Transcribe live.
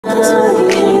We're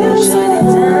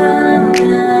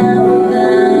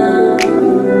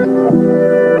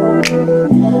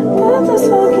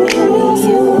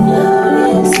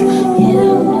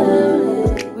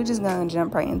just gonna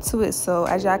jump right into it. So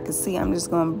as y'all can see, I'm just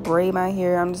gonna braid my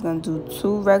hair. I'm just gonna do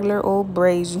 2 regular old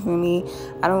braids, you feel me?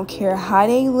 I don't care how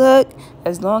they look,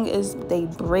 as long as they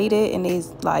braided and they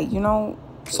like, you know,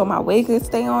 so my wig could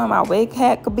stay on, my wig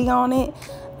hat could be on it.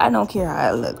 I don't care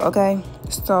how it look, okay?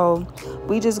 So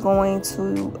we just going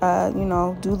to you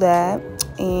know, do that,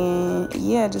 and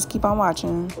yeah, just keep on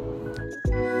watching.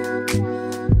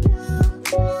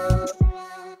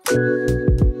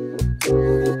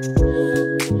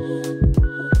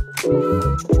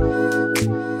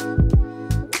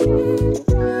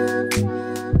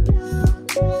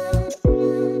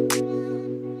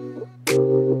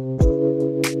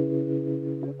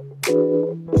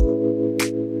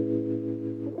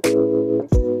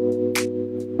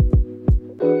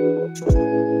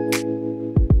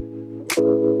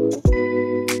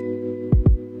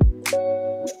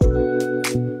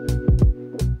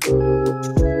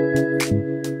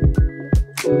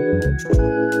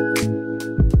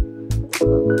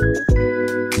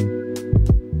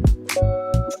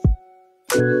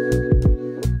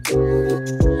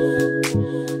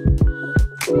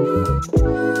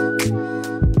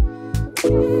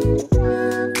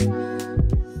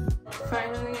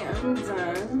 Finally, I'm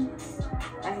done.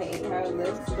 I hate how it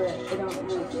looks, but it don't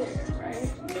really care, right?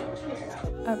 You don't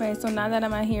care. Okay, so now that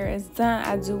my hair is done,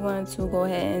 I do want to go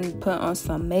ahead and put on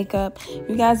some makeup.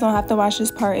 You guys don't have to watch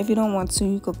this part. If you don't want to,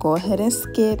 you could go ahead and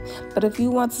skip. But if you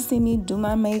want to see me do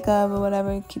my makeup or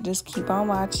whatever, just keep on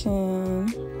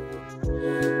watching.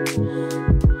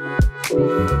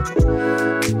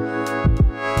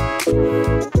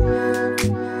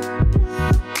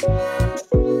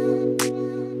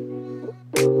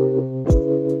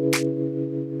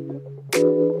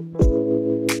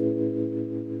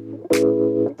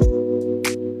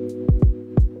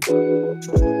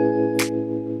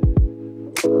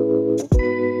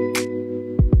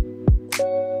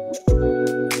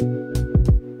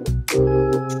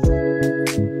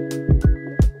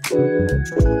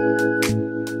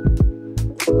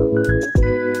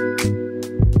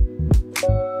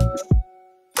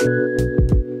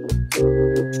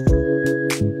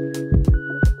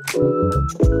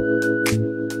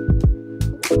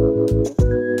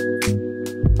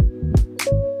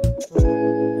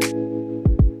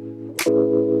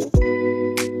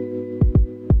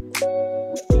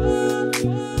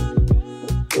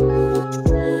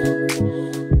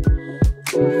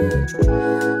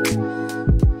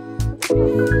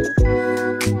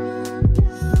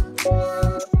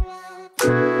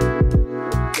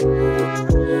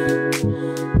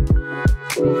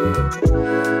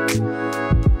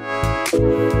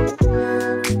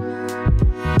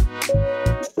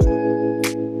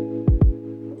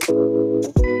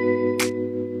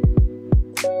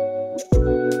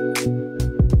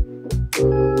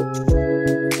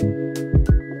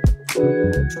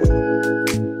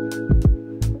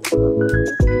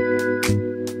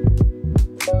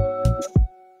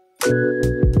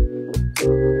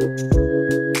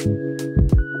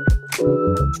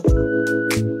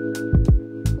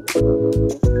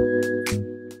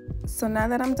 So now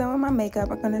that I'm done with my makeup,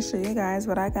 I'm going to show you guys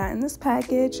what I got in this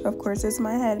package. Of course, it's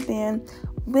my headband,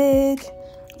 wig,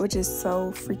 which is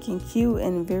so freaking cute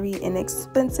and very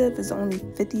inexpensive. It's only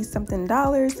 $50-something.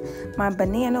 My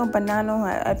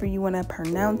Binanno, however you want to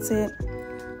pronounce it.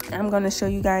 I'm going to show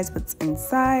you guys what's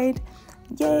inside.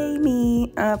 Yay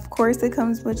me. Of course, it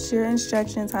comes with your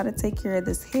instructions how to take care of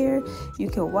this hair. You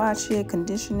can wash it,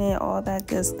 condition it, all that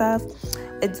good stuff.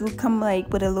 It do come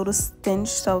like with a little stench,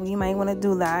 so you might want to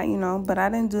do that, you know, but I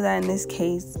didn't do that in this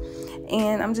case.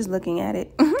 And I'm just looking at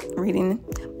it, reading.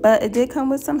 But it did come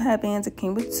with some headbands. It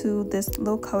came with 2, this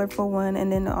little colorful one,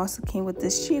 and then it also came with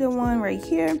this cheetah one right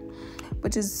here,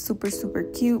 which is super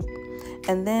cute.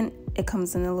 And then it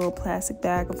comes in a little plastic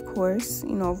bag, of course,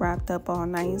 you know, wrapped up all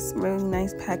nice, really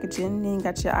nice packaging. Then you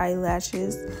got your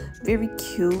eyelashes, very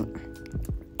cute.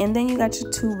 And then you got your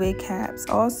 2 wig caps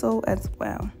also as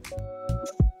well.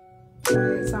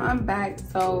 Alright, so I'm back.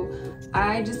 So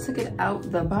I just took it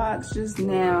out the box just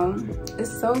now.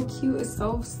 It's so cute, it's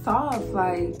so soft,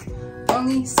 like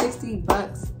only 60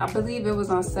 bucks. I believe it was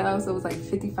on sale, so it was like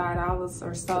 $55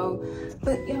 or so.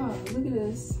 But y'all, look at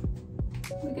this.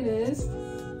 Look at this.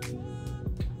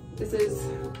 This is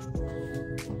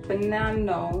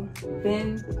Binanno.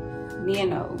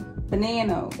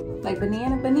 Like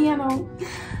banana.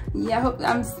 Yeah, I hope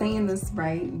I'm saying this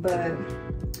right, but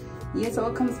Yeah, so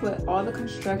it comes with all the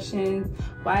constructions,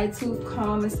 wide tooth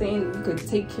comb, and saying you could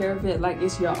take care of it like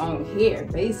it's your own hair,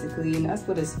 basically, and that's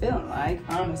what it's feeling like,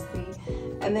 honestly.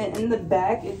 And then in the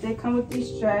back, it did come with these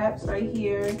straps right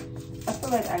here. I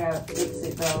feel like I gotta fix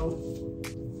it though,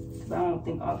 because I don't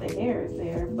think all the hair is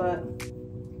there, but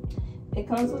it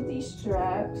comes with these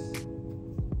straps.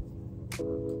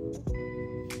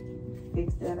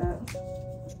 Fix that up.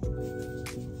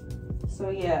 So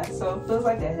yeah, so it feels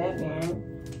like a headband.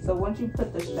 So once you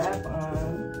put the strap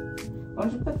on,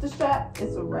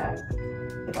 it's a wrap.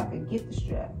 If I could get the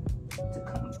strap to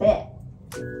come back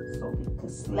so we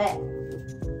could slap.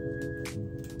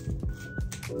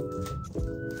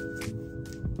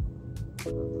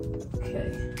 Okay,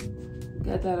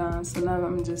 got that on. So now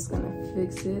I'm just gonna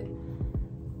fix it.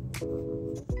 There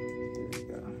we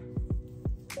go.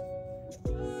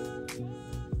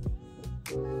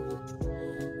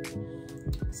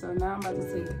 So now I'm about to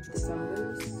take some of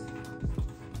this.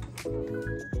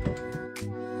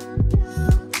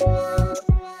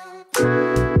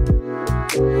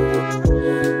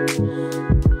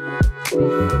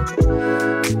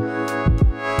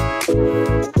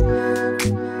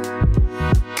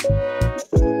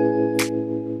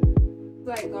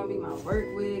 Like gonna be my work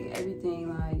wig, everything,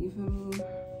 like, you feel me?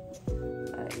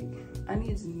 Like, I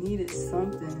needed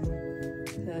something,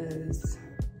 because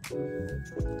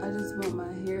I just want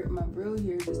my hair, my real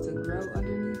hair, just to grow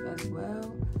underneath as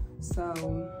well. So,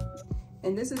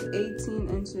 and this is 18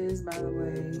 inches, by the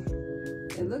way.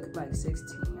 It looked like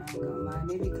 16, I ain't gonna lie.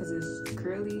 Maybe because it's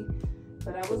curly,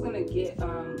 but I was gonna get,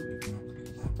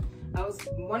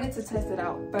 wanted to test it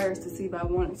out first to see if I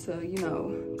wanted to, you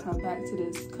know, come back to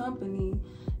this company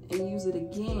and use it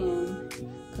again.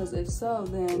 Because if so,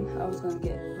 then I was gonna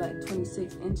get like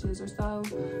 26 inches or so,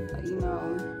 like, you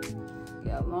know,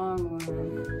 get a long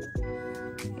one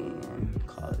and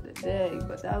call it a day.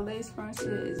 But that lace front shit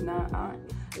is not on,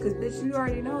 because bitch, you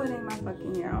already know it ain't my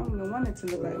fucking hair. I don't even want it to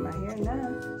look like my hair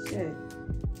now. Shit.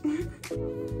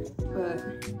 But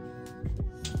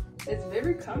it's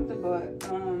very comfortable.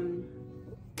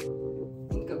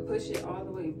 You can push it all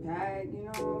the way back, you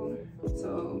know,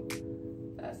 so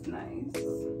that's nice.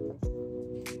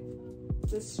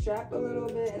 Just strap a little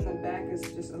bit in the back is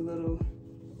just a little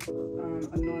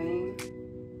annoying,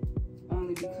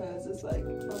 only because it's like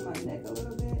on my neck a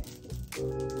little bit.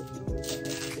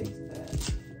 Fix that.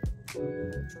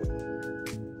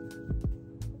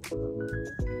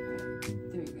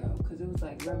 There you go, because it was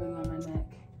like rubbing on my neck,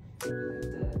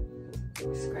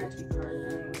 the scratchy part, I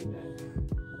don't like that.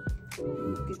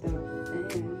 Get the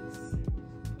ends.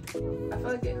 I feel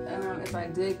like if I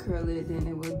did curl it, then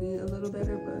it would be a little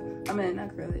better, but I mean,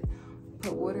 not curl it,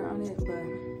 put water on it, but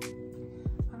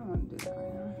I don't want to do that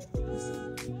right now.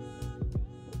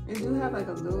 It do have like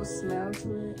a little smell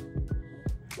to it,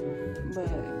 but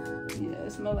yeah,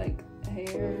 it smells like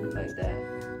hair, like that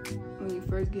when you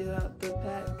first get out the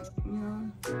pack, you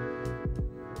know?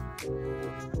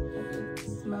 Like it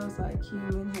smells like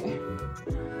human hair.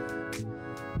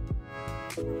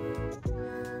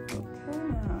 Okay,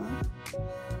 now.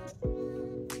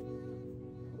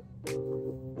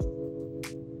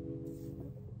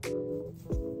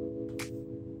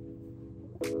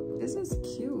 This is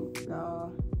cute,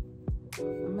 y'all.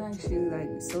 I'm actually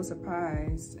like so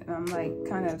surprised, and I'm like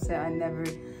kind of upset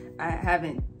I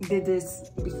haven't did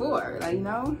this before, like, you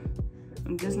know?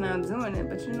 I'm just now doing it,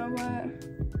 but you know what?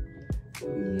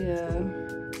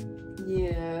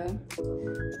 Yeah,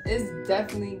 it's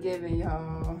definitely giving,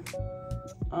 y'all.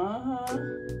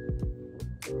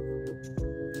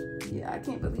 Yeah, I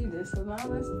can't believe this. So now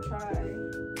let's try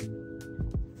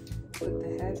with the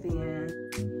headband.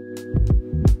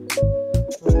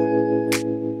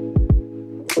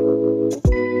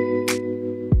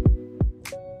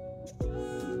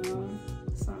 You know,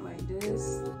 something like this.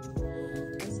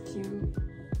 That's cute.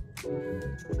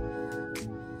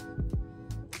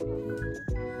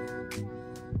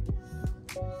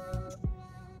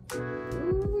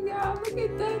 Ooh, y'all, look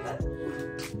at that.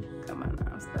 Come on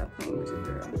now, stop playing with your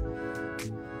girl.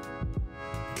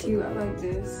 Cute, I like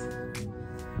this.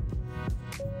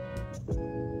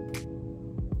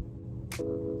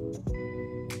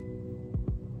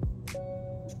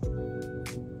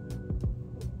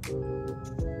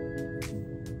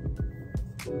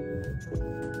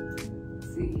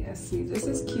 See, this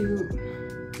is cute.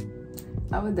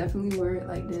 I would definitely wear it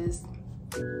like this.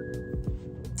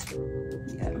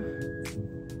 Yeah.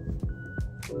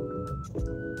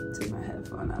 Take my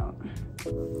headphone out.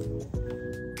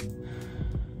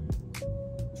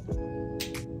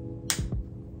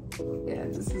 Yeah,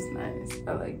 this is nice. I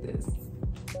like this.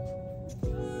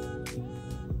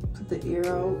 Put the ear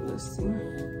out. Let's see.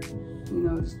 you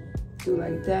know, just do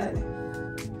like that.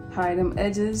 Hide them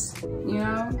edges, you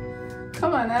know.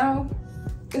 Come on now.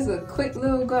 It's a quick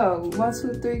little go. 1,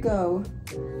 2, 3, go.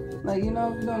 Like, you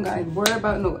know, you don't gotta worry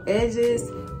about no edges.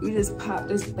 You just pop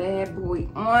this bad boy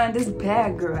on, this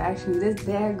bad girl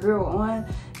on,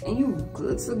 and you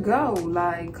good to go.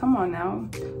 Like, come on now.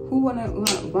 Who wanna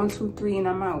 1, 2, 3 and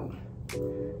I'm out?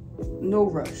 No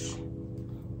rush.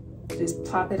 Just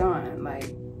pop it on,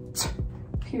 like,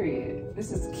 period.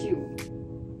 This is cute.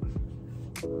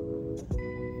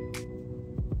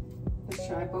 Let's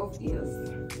try both ears.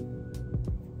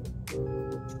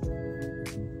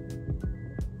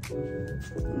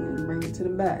 And then bring it to the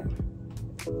back.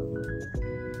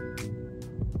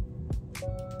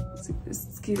 See, this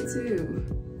is cute too.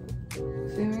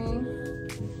 Feel me?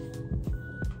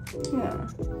 Yeah.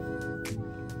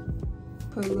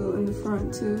 Put a little in the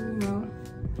front too, you know.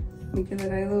 Make it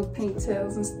like little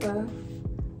pigtails and stuff.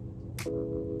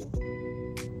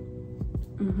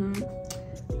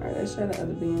 Alright, let's try the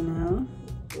other band now.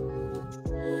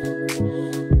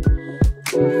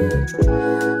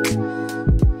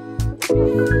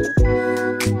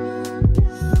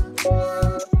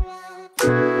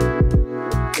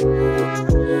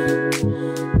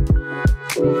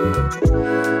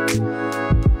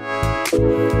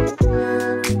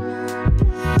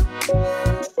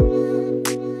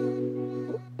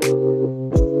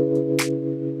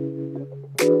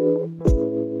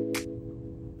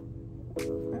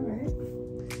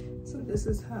 This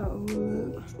is how it will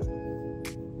look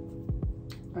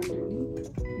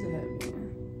underneath the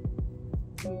headband.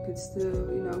 You could still,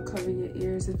 you know, cover your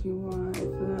ears if you want. If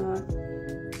not,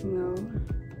 you know,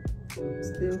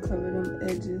 still cover them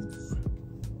edges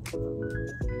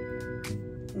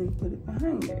and put it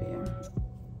behind your ear.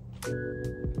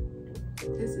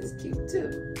 This is cute too.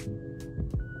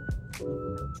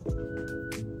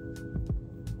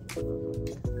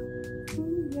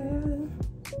 Yeah.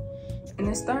 And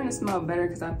it's starting to smell better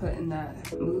because I put in that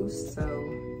mousse, so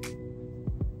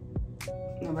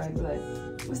nobody be like,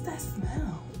 what's that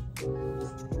smell?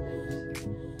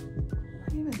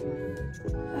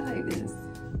 I like this.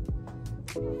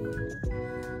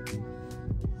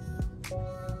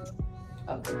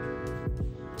 Okay.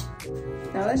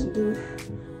 Now let's do,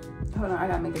 hold on, I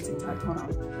gotta make a TikTok, hold on.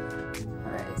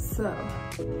 All right, so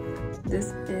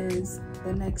this is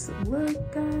the next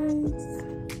look, guys.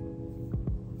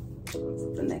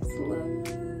 The next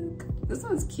look. This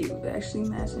one's cute, actually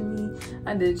matching me.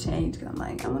 I did change because I'm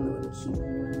like, I want to look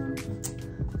cute.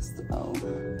 So,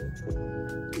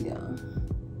 yeah.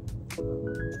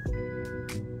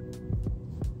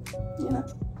 Yeah.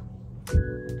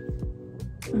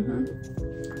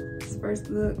 This first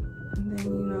look, and then,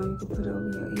 you know, you can put it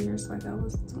over your ears like I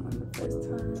was doing the first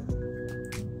time.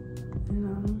 You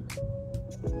know,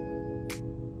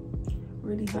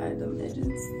 really hide them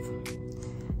edges.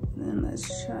 Then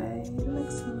let's try the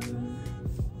next one.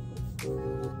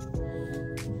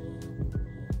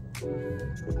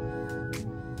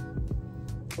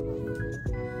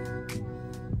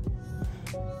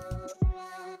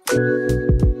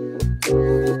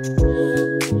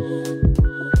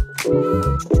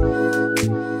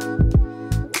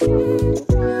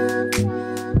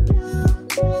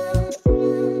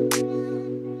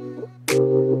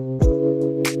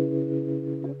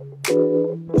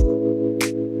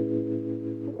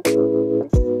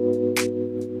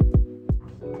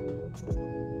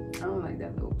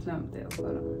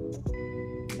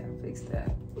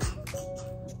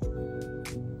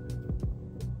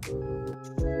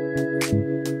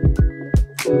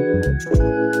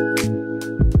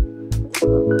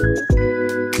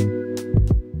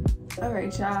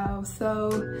 Alright y'all, so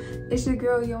it's your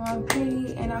girl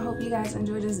Yoimpretty, and I hope you guys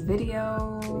enjoyed this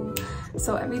video.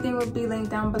 So everything will be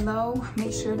linked down below.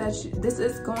 Make sure that this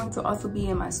is going to also be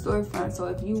in my storefront, so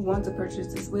if you want to purchase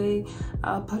this wig,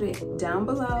 I'll put it down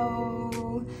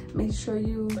below. Make sure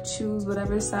you choose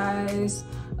whatever size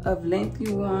of length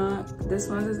you want. This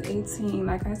one is 18,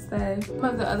 like I said. Some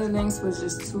of the other lengths was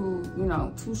just too, you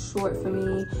know, too short for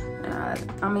me.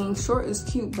 And I mean, short is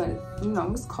cute, but you know,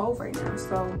 it's cold right now.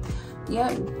 So, yeah,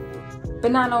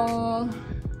 Binanno.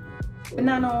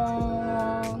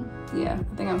 Yeah, I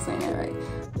think I'm saying that right.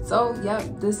 So, yeah,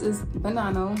 this is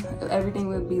Binanno. Everything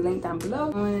will be linked down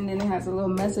below. And then it has a little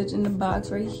message in the box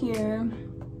right here.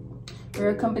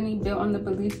 We're a company built on the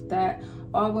belief that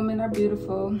All women are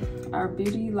beautiful. Our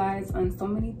beauty lies on so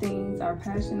many things, our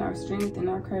passion, our strength, and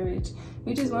our courage.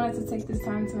 We just wanted to take this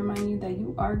time to remind you that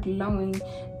you are glowing,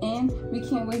 and we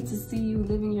can't wait to see you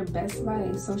living your best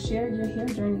life. So share your hair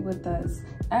journey with us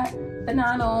at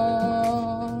Binanno.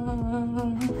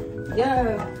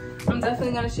 Yeah, I'm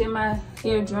definitely gonna share my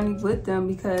hair journey with them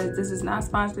because this is not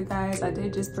sponsored, guys. I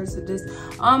did just purchase this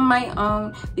on my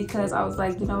own because I was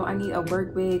like, you know, I need a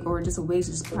work wig or just a wig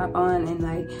to just pop on, and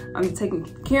like I'm taking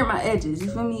care of my edges,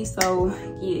 you feel me? So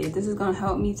yeah, this is gonna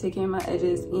help me take care of my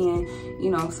edges, and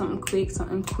you know, something quick.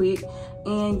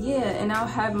 And yeah, and I'll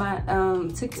have my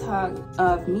TikTok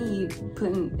of me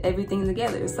putting everything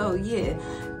together. So yeah,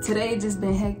 today just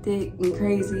been hectic and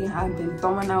crazy. I've been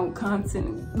throwing out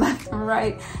content left and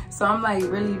right, so I'm like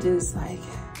really just like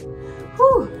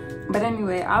whew. But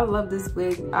anyway, I love this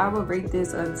wig. I will rate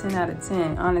this a 10 out of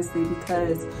 10 honestly,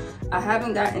 because I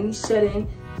haven't got any shedding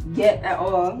yet at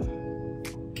all.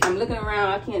 I'm looking around,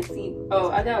 I can't see.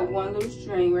 Oh, I got one little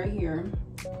string right here,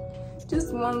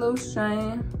 just one little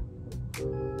string.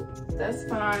 That's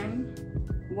fine,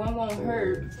 one won't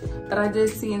hurt. But I did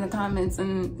see in the comments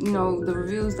and you know the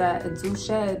reviews that it do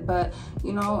shed, but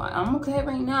you know I'm okay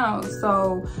right now.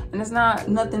 So, and it's not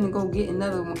nothing to go get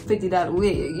another $50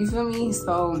 wig, you feel me?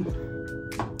 So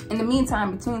in the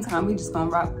meantime, between time, we just gonna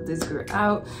rock this girl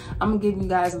out. I'm gonna give you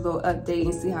guys a little update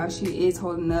and see how she is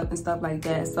holding up and stuff like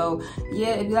that. So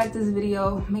yeah, if you like this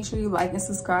video, make sure you like and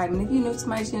subscribe. And if you're new to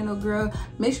my channel, girl,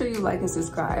 make sure you like and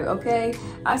subscribe, okay?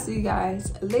 I'll see you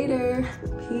guys later.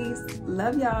 Peace.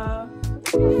 Love y'all.